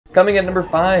Coming at number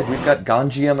 5, we've got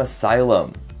Gonjiam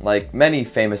Asylum. Like many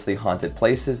famously haunted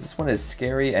places, this one is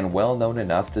scary and well known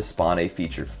enough to spawn a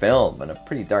feature film, and a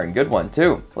pretty darn good one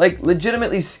too. Like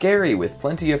legitimately scary with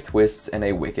plenty of twists and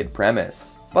a wicked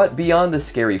premise. But beyond the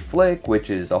scary flick, which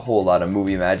is a whole lot of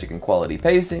movie magic and quality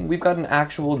pacing, we've got an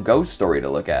actual ghost story to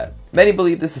look at. Many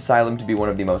believe this asylum to be one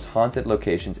of the most haunted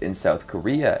locations in South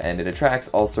Korea, and it attracts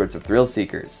all sorts of thrill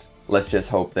seekers. Let's just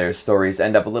hope their stories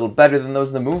end up a little better than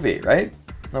those in the movie, right?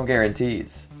 No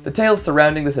guarantees. The tales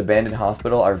surrounding this abandoned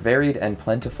hospital are varied and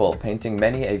plentiful, painting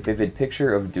many a vivid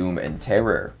picture of doom and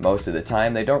terror. Most of the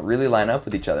time, they don't really line up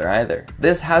with each other either.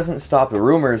 This hasn't stopped the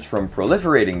rumors from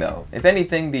proliferating though. If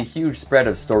anything, the huge spread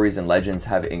of stories and legends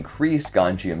have increased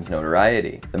Gonjiam's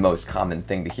notoriety. The most common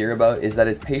thing to hear about is that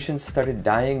its patients started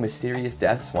dying mysterious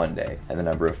deaths one day, and the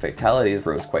number of fatalities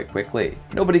rose quite quickly.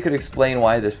 Nobody could explain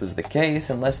why this was the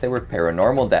case unless they were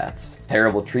paranormal deaths.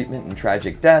 Terrible treatment and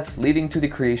tragic deaths leading to the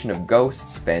creation of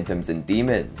ghosts, phantoms, and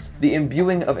demons. The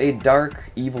imbuing of a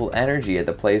dark, evil energy at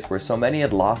the place where so many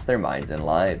had lost their minds and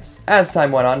lives. As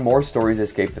time went on, more stories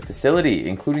escaped the facility,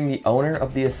 including the owner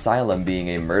of the asylum being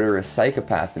a murderous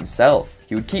psychopath himself.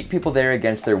 He would keep people there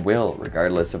against their will,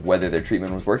 regardless of whether their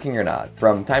treatment was working or not.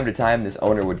 From time to time, this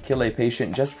owner would kill a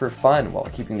patient just for fun while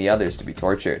keeping the others to be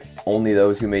tortured. Only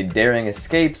those who made daring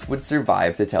escapes would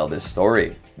survive to tell this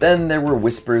story. Then there were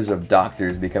whispers of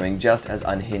doctors becoming just as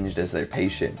unhinged as their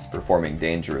patients, performing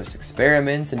dangerous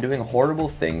experiments and doing horrible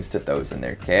things to those in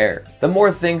their care. The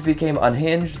more things became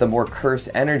unhinged, the more cursed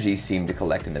energy seemed to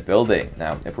collect in the building.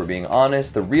 Now, if we're being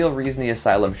honest, the real reason the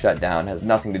asylum shut down has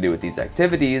nothing to do with these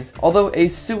activities, although a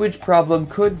sewage problem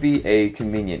could be a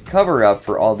convenient cover-up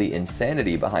for all the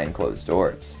insanity behind closed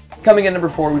doors. Coming in number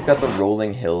 4, we've got the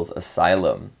Rolling Hills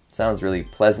Asylum. Sounds really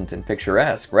pleasant and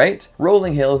picturesque, right?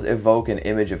 Rolling hills evoke an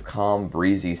image of calm,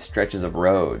 breezy stretches of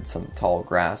road, some tall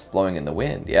grass blowing in the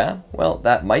wind, yeah? Well,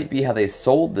 that might be how they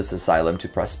sold this asylum to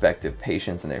prospective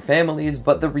patients and their families,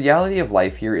 but the reality of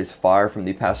life here is far from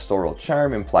the pastoral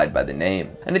charm implied by the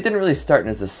name. And it didn't really start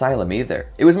as an asylum either.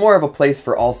 It was more of a place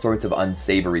for all sorts of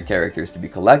unsavory characters to be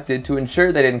collected to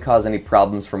ensure they didn't cause any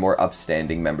problems for more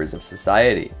upstanding members of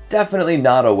society. Definitely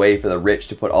not a way for the rich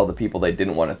to put all the people they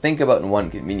didn't want to think about in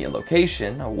one convenient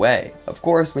location away. Of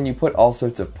course, when you put all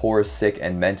sorts of poor, sick,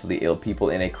 and mentally ill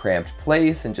people in a cramped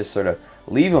place and just sort of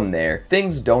leave them there,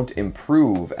 things don't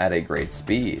improve at a great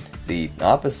speed. The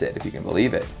opposite, if you can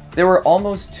believe it. There were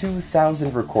almost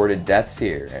 2,000 recorded deaths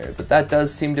here, but that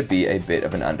does seem to be a bit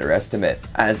of an underestimate.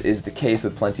 As is the case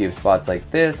with plenty of spots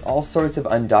like this, all sorts of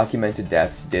undocumented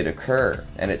deaths did occur,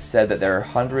 and it's said that there are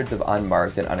hundreds of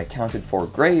unmarked and unaccounted for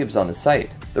graves on the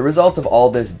site. The result of all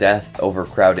this death,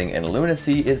 overcrowding, and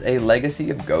lunacy is a legacy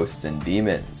of ghosts and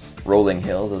demons. Rolling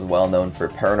Hills is well known for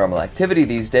paranormal activity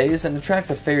these days and attracts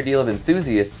a fair deal of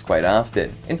enthusiasts quite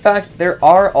often. In fact, there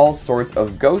are all sorts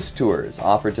of ghost tours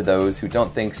offered to those who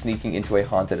don't think sneaking into a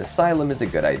haunted asylum is a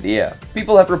good idea.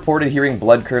 People have reported hearing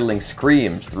blood-curdling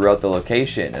screams throughout the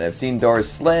location and have seen doors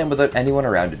slam without anyone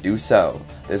around to do so.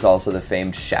 There's also the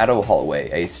famed Shadow Hallway,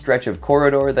 a stretch of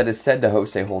corridor that is said to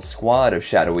host a whole squad of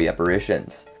shadowy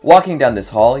apparitions. Walking down this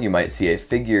hall, you might see a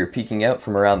figure peeking out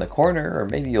from around the corner, or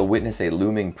maybe you'll witness a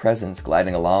looming presence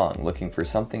gliding along, looking for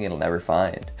something it'll never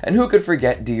find. And who could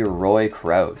forget dear Roy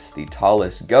Krause, the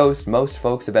tallest ghost most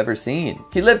folks have ever seen?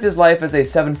 He lived his life as a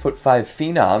 7'5"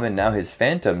 phenom, and now his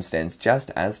phantom stands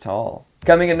just as tall.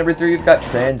 Coming in number 3, we've got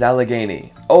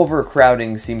Trans-Allegheny.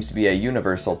 Overcrowding seems to be a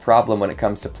universal problem when it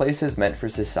comes to places meant for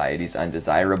society's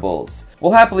undesirables.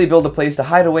 We'll happily build a place to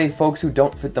hide away folks who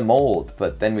don't fit the mold,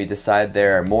 but then we decide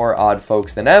there are more odd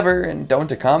folks than ever and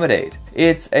don't accommodate.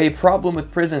 It's a problem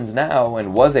with prisons now,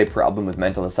 and was a problem with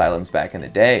mental asylums back in the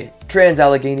day.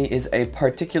 Trans-Allegheny is a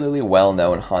particularly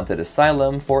well-known haunted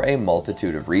asylum for a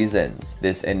multitude of reasons.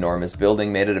 This enormous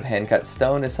building made out of hand-cut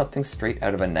stone is something straight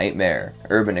out of a nightmare.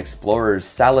 Urban explorers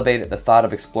salivate at the thought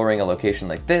of exploring a location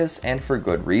like this, and for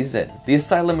good reason. The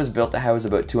asylum was built to house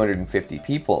about 250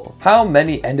 people. How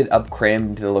many ended up crammed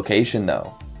into the location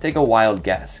though? Take a wild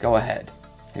guess, go ahead.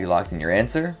 Are you locked in your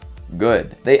answer?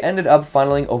 Good. They ended up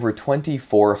funneling over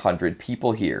 2,400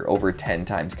 people here, over 10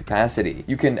 times capacity.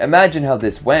 You can imagine how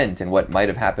this went and what might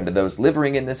have happened to those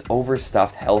living in this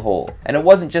overstuffed hellhole. And it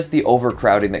wasn't just the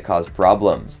overcrowding that caused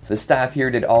problems. The staff here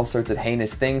did all sorts of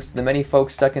heinous things to the many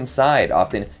folks stuck inside,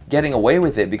 often getting away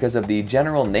with it because of the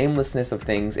general namelessness of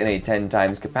things in a 10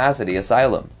 times capacity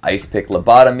asylum. Ice pick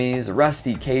lobotomies,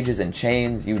 rusty cages and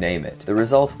chains, you name it. The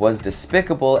result was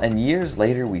despicable, and years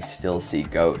later we still see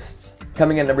ghosts.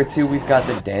 Coming in number 2, we've got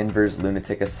the Danvers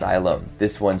Lunatic Asylum.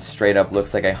 This one straight up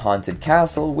looks like a haunted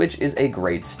castle, which is a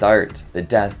great start. The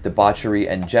death, debauchery,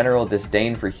 and general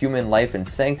disdain for human life and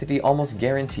sanctity almost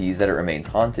guarantees that it remains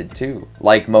haunted too.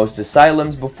 Like most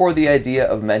asylums, before the idea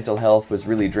of mental health was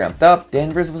really dreamt up,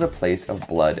 Danvers was a place of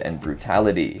blood and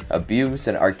brutality, abuse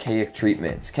and archaic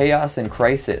treatments, chaos and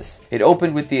crisis. It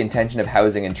opened with the intention of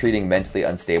housing and treating mentally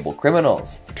unstable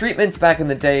criminals. Treatments back in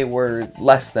the day were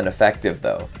less than effective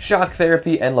though. Shock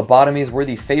therapy and lobotomies were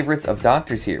the favorites of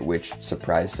doctors here, which,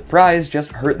 surprise surprise,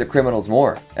 just hurt the criminals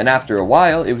more. And after a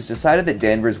while, it was decided that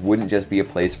Danvers wouldn't just be a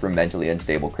place for mentally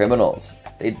unstable criminals.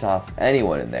 They'd toss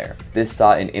anyone in there. This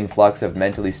saw an influx of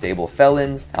mentally stable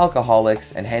felons,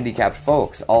 alcoholics, and handicapped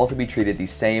folks, all to be treated the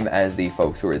same as the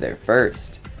folks who were there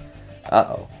first.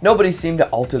 Uh-oh. Nobody seemed to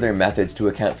alter their methods to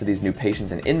account for these new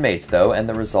patients and inmates though, and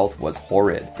the result was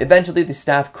horrid. Eventually, the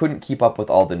staff couldn't keep up with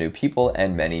all the new people,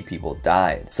 and many people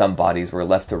died. Some bodies were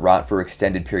left to rot for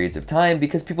extended periods of time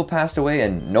because people passed away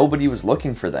and nobody was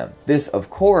looking for them. This, of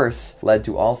course, led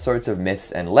to all sorts of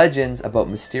myths and legends about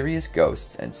mysterious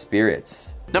ghosts and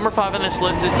spirits. Number 5 on this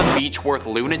list is the Beechworth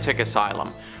Lunatic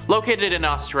Asylum. Located in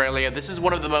Australia, this is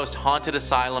one of the most haunted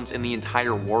asylums in the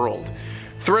entire world.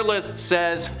 Thrillist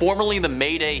says, formerly the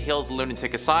Mayday Hills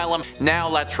Lunatic Asylum, now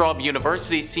La Trobe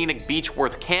University's scenic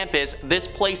Beechworth campus, this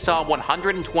place saw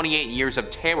 128 years of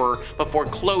terror before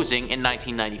closing in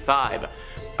 1995.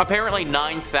 Apparently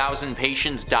 9,000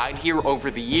 patients died here over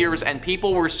the years, and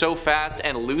people were so fast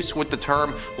and loose with the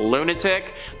term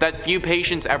lunatic that few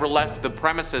patients ever left the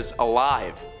premises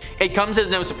alive. It comes as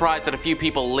no surprise that a few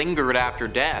people lingered after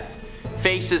death.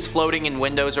 Faces floating in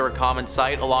windows are a common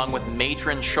sight, along with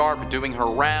Matron Sharp doing her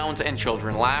rounds and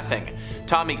children laughing.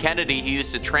 Tommy Kennedy, who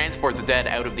used to transport the dead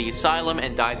out of the asylum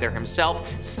and died there himself,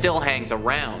 still hangs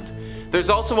around. There's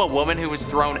also a woman who was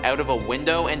thrown out of a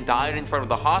window and died in front of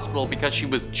the hospital because she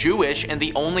was Jewish and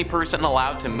the only person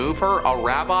allowed to move her, a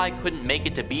rabbi, couldn't make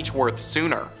it to Beechworth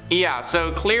sooner. Yeah,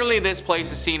 so clearly this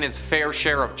place has seen its fair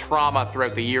share of trauma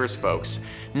throughout the years, folks.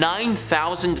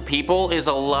 9,000 people is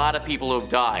a lot of people who have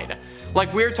died.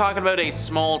 Like, we're talking about a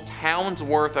small town's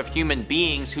worth of human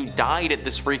beings who died at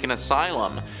this freaking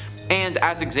asylum. And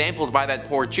as exampled by that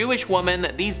poor Jewish woman,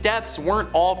 these deaths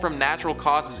weren't all from natural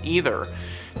causes either.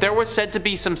 There was said to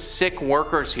be some sick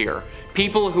workers here,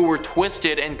 people who were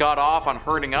twisted and got off on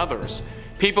hurting others,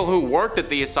 people who worked at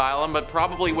the asylum but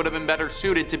probably would have been better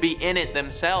suited to be in it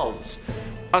themselves.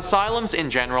 Asylums in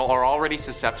general are already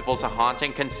susceptible to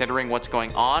haunting considering what's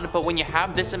going on, but when you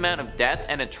have this amount of death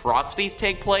and atrocities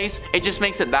take place, it just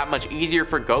makes it that much easier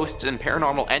for ghosts and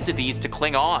paranormal entities to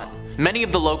cling on. Many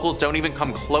of the locals don't even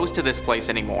come close to this place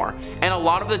anymore, and a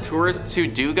lot of the tourists who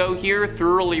do go here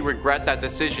thoroughly regret that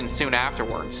decision soon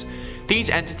afterwards. These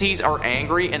entities are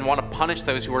angry and want to punish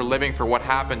those who are living for what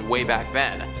happened way back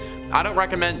then. I don't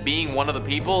recommend being one of the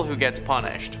people who gets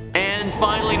punished. And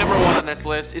finally, number 1 on this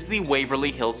list is the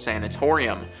Waverly Hills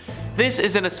Sanatorium. This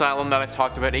is an asylum that I've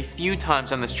talked about a few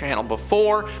times on this channel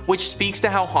before, which speaks to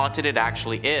how haunted it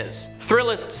actually is.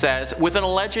 Thrillist says, with an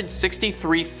alleged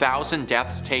 63,000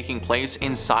 deaths taking place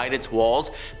inside its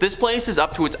walls, this place is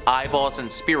up to its eyeballs in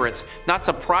spirits, not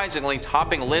surprisingly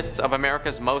topping lists of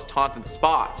America's most haunted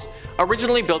spots.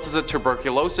 Originally built as a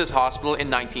tuberculosis hospital in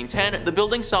 1910, the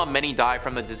building saw many die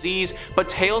from the disease, but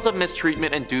tales of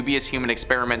mistreatment and dubious human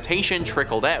experimentation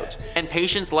trickled out, and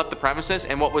patients left the premises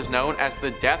in what was known as the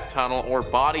death tunnel or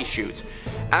body chute.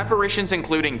 Apparitions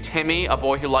including Timmy, a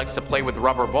boy who likes to play with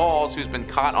rubber balls who's been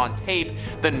caught on tape,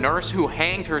 the nurse who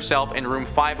hanged herself in room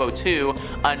 502,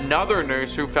 another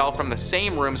nurse who fell from the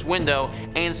same room's window,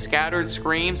 and scattered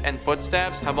screams and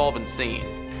footsteps have all been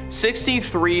seen.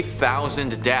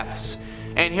 63,000 deaths.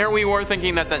 And here we were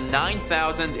thinking that the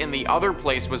 9,000 in the other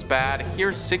place was bad,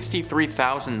 here's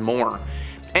 63,000 more.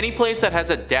 Any place that has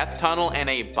a death tunnel and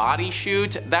a body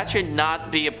chute, that should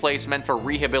not be a place meant for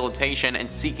rehabilitation and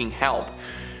seeking help.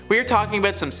 We are talking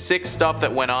about some sick stuff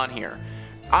that went on here.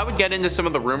 I would get into some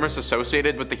of the rumors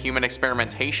associated with the human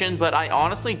experimentation, but I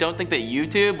honestly don't think that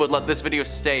YouTube would let this video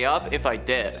stay up if I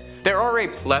did. There are a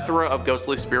plethora of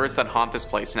ghostly spirits that haunt this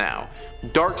place now.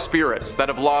 Dark spirits that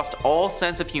have lost all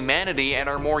sense of humanity and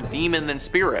are more demon than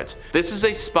spirit. This is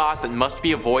a spot that must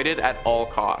be avoided at all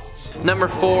costs. Number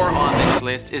 4 on this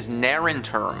list is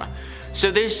Narrenturm. So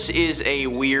this is a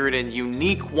weird and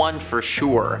unique one for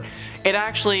sure. It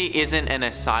actually isn't an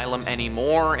asylum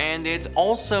anymore, and it's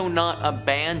also not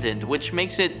abandoned, which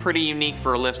makes it pretty unique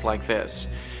for a list like this.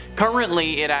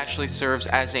 Currently, it actually serves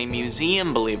as a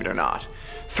museum, believe it or not.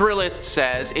 Thrillist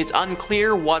says it's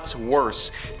unclear what's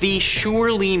worse, the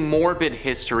surely morbid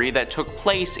history that took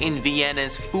place in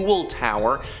Vienna's Fool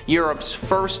Tower, Europe's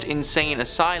first insane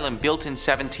asylum built in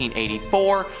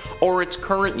 1784, or its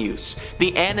current use,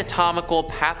 the Anatomical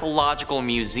Pathological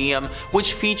Museum,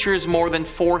 which features more than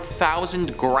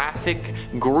 4,000 graphic,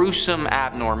 gruesome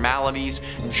abnormalities,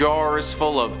 jars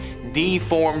full of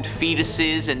deformed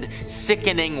fetuses, and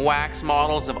sickening wax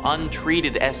models of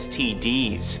untreated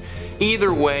STDs.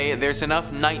 Either way, there's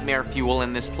enough nightmare fuel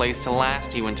in this place to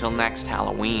last you until next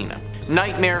Halloween.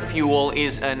 Nightmare fuel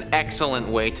is an excellent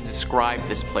way to describe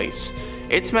this place.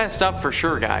 It's messed up for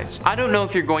sure, guys. I don't know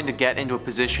if you're going to get into a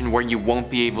position where you won't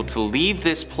be able to leave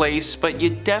this place, but you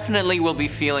definitely will be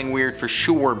feeling weird for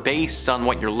sure based on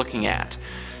what you're looking at.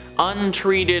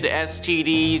 Untreated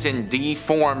STDs and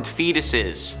deformed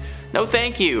fetuses. No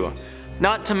thank you.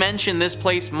 Not to mention this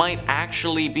place might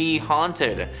actually be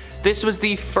haunted. This was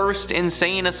the first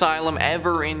insane asylum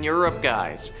ever in Europe,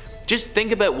 guys. Just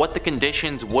think about what the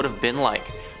conditions would have been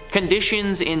like.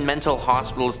 Conditions in mental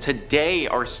hospitals today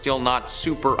are still not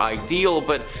super ideal,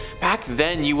 but back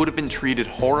then you would have been treated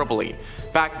horribly.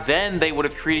 Back then they would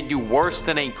have treated you worse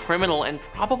than a criminal and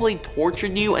probably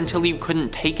tortured you until you couldn't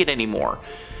take it anymore.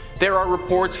 There are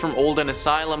reports from olden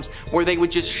asylums where they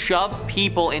would just shove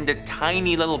people into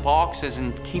tiny little boxes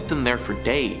and keep them there for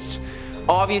days.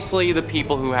 Obviously, the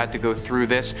people who had to go through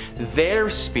this, their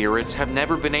spirits have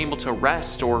never been able to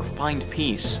rest or find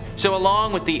peace. So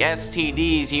along with the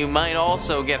STDs, you might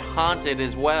also get haunted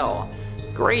as well.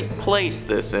 Great place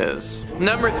this is.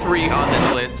 Number 3 on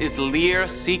this list is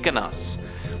Liers Skyehus.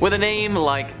 With a name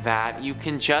like that, you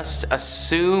can just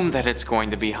assume that it's going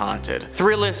to be haunted.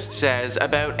 Thrillist says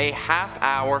about a half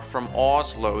hour from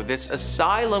Oslo, this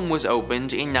asylum was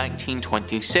opened in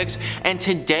 1926 and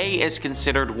today is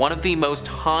considered one of the most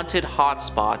haunted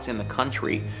hotspots in the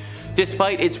country.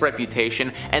 Despite its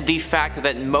reputation and the fact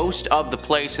that most of the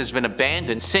place has been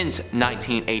abandoned since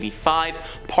 1985,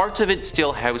 parts of it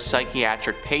still house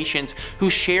psychiatric patients who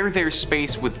share their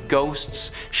space with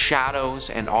ghosts,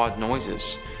 shadows, and odd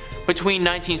noises. Between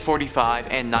 1945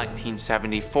 and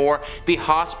 1974, the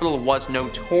hospital was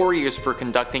notorious for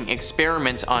conducting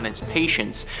experiments on its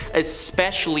patients,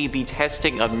 especially the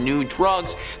testing of new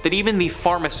drugs that even the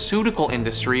pharmaceutical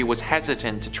industry was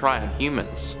hesitant to try on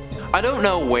humans. I don't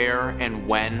know where and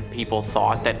when people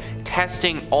thought that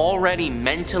testing already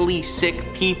mentally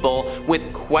sick people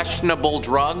with questionable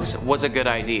drugs was a good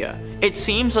idea. It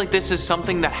seems like this is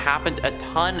something that happened a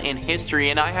ton in history,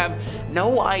 and I have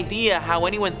no idea how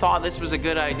anyone thought this was a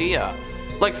good idea.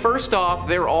 Like, first off,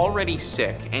 they're already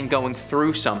sick and going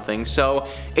through something, so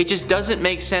it just doesn't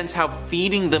make sense how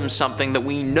feeding them something that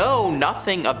we know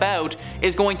nothing about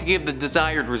is going to give the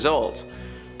desired result.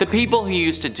 The people who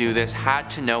used to do this had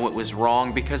to know it was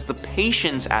wrong because the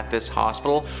patients at this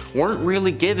hospital weren't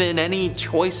really given any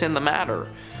choice in the matter.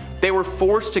 They were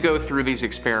forced to go through these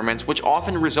experiments, which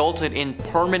often resulted in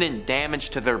permanent damage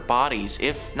to their bodies,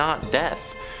 if not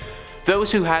death.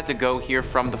 Those who had to go here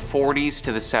from the 40s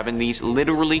to the 70s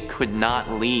literally could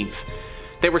not leave.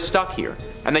 They were stuck here,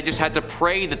 and they just had to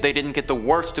pray that they didn't get the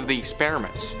worst of the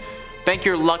experiments. Thank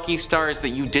your lucky stars that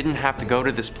you didn't have to go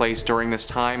to this place during this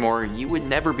time, or you would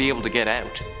never be able to get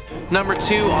out. Number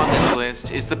 2 on this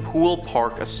list is the Poole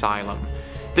Park Asylum.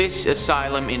 This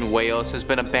asylum in Wales has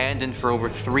been abandoned for over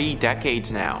 3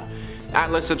 decades now.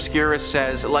 Atlas Obscurus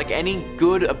says, like any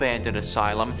good abandoned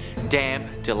asylum, damp,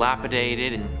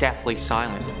 dilapidated, and deathly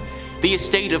silent. The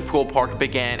estate of Poole Park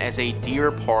began as a deer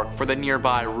park for the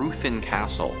nearby Ruthin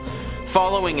Castle.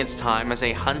 Following its time as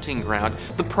a hunting ground,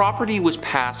 the property was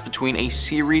passed between a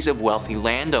series of wealthy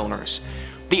landowners.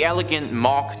 The elegant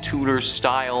mock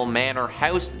Tudor-style manor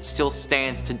house that still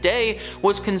stands today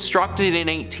was constructed in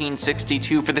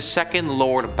 1862 for the second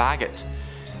Lord Bagot.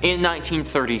 In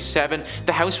 1937,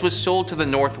 the house was sold to the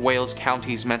North Wales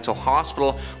County's Mental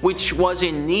Hospital, which was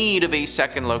in need of a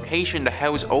second location to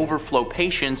house overflow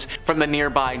patients from the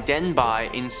nearby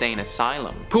Denbigh Insane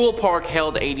Asylum. Poole Park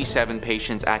held 87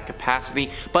 patients at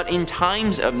capacity, but in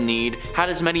times of need had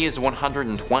as many as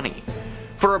 120.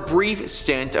 For a brief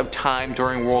stint of time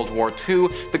during World War II,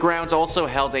 the grounds also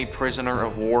held a prisoner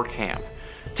of war camp.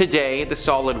 Today, the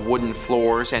solid wooden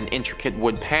floors and intricate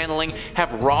wood paneling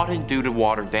have rotted due to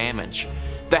water damage.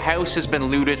 The house has been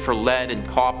looted for lead and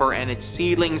copper, and its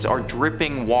ceilings are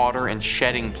dripping water and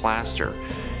shedding plaster.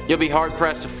 You'll be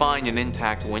hard-pressed to find an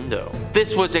intact window.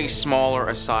 This was a smaller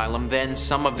asylum than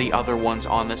some of the other ones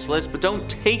on this list, but don't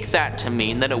take that to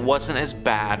mean that it wasn't as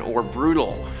bad or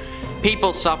brutal.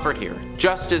 People suffered here,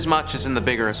 just as much as in the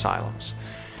bigger asylums.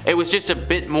 It was just a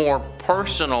bit more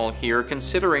personal here,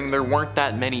 considering there weren't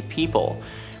that many people.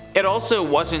 It also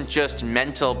wasn't just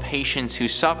mental patients who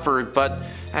suffered, but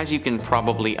as you can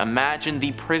probably imagine,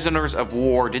 the prisoners of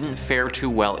war didn't fare too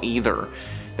well either.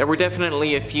 There were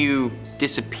definitely a few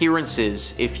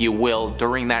disappearances, if you will,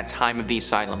 during that time of the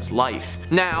asylum's life.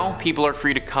 Now, people are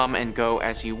free to come and go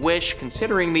as you wish,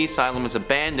 considering the asylum is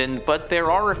abandoned, but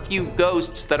there are a few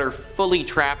ghosts that are fully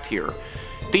trapped here.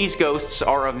 These ghosts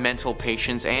are of mental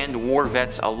patients and war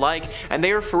vets alike, and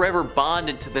they are forever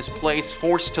bonded to this place,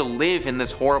 forced to live in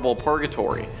this horrible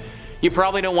purgatory. You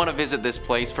probably don't want to visit this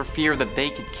place for fear that they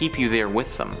could keep you there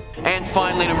with them. And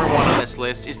finally, number 1 on this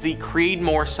list is the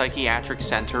Creedmoor Psychiatric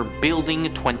Center,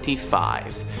 Building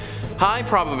 25. High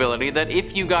probability that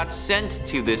if you got sent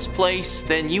to this place,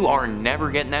 then you are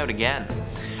never getting out again.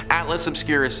 Atlas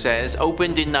Obscurus says,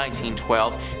 opened in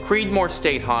 1912, Creedmoor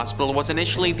State Hospital was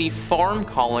initially the farm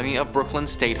colony of Brooklyn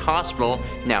State Hospital,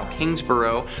 now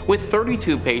Kingsborough, with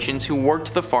 32 patients who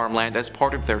worked the farmland as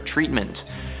part of their treatment.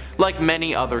 Like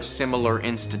many other similar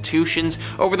institutions,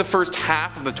 over the first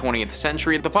half of the 20th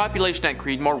century, the population at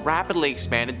Creedmoor rapidly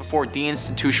expanded before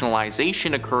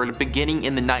deinstitutionalization occurred beginning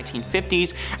in the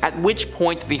 1950s, at which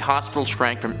point the hospital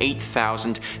shrank from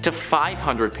 8,000 to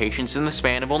 500 patients in the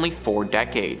span of only 4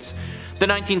 decades. The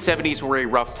 1970s were a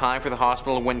rough time for the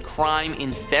hospital when crime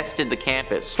infested the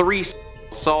campus. 3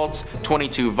 assaults,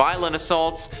 22 violent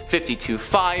assaults, 52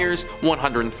 fires,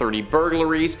 130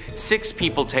 burglaries, 6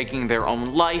 people taking their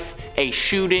own life, a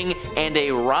shooting, and a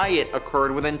riot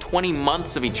occurred within 20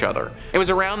 months of each other. It was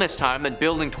around this time that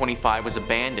Building 25 was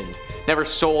abandoned. Never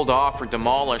sold off or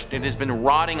demolished, it has been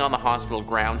rotting on the hospital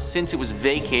grounds since it was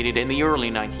vacated in the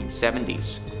early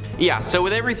 1970s. Yeah, so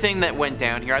with everything that went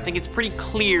down here, I think it's pretty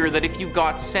clear that if you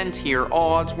got sent here,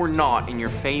 odds were not in your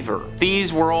favor.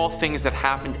 These were all things that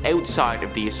happened outside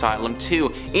of the asylum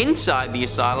too. Inside the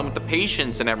asylum with the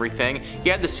patients and everything,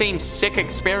 you had the same sick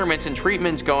experiments and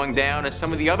treatments going down as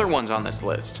some of the other ones on this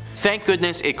list. Thank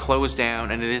goodness it closed down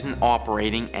and it isn't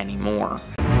operating anymore.